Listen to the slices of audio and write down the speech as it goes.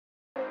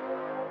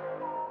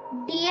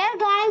Dear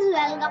guys,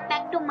 welcome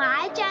back to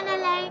my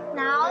channel and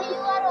now you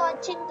are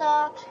watching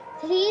the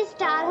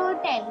 3-star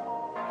hotel.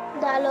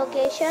 The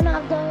location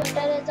of the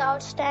hotel is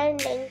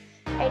outstanding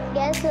and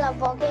guests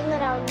love walking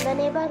around the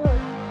neighborhood.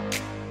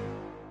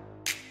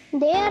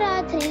 There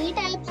are 3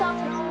 types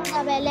of rooms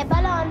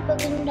available on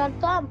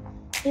booking.com.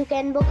 You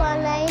can book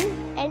online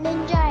and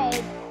enjoy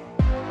it.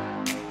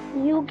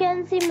 You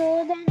can see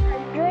more than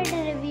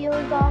 100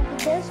 reviews of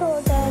this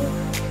hotel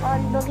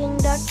on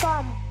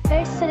booking.com.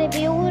 Its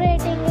review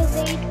rating is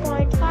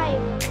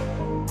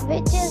 8.5,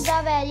 which is the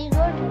very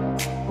good.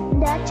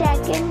 The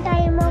check-in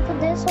time of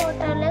this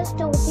hotel is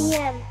 2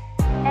 p.m.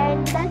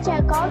 and the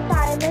check-out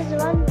time is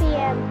 1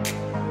 p.m.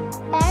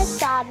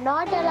 Pets are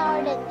not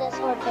allowed in this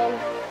hotel.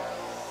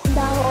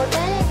 The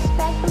hotel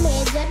expects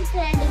major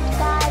credit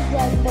cards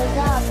and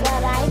reserves the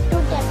right to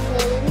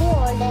temporarily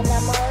hold an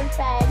amount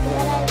prior to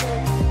arrival.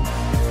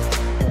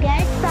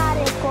 Guests are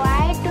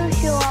required to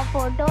show a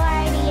photo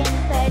ID and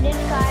credit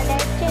card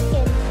at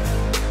check-in.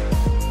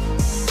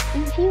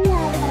 If you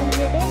have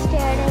already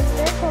stayed in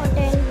this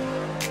hotel,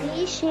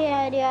 please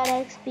share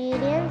your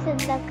experience in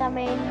the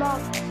comment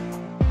box.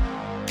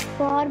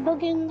 For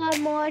booking or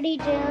more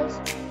details,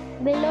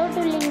 below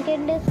to link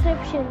in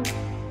description.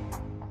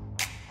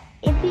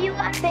 If you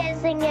are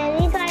facing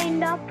any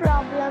kind of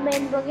problem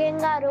in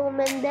booking a room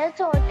in this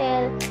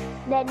hotel,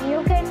 then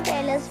you can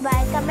tell us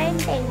by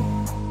commenting.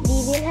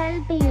 We will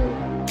help you.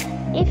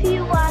 If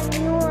you are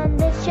new on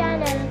this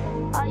channel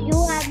or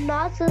you have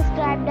not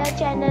subscribed our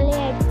channel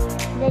yet,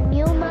 then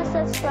you must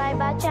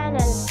subscribe our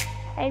channel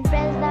and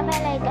press the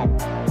bell icon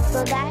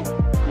so that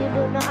you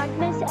do not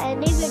miss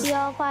any video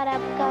of our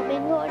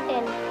upcoming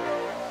hotel.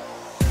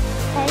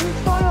 Thanks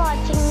for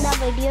watching the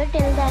video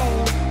till the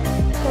end.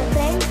 So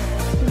friends,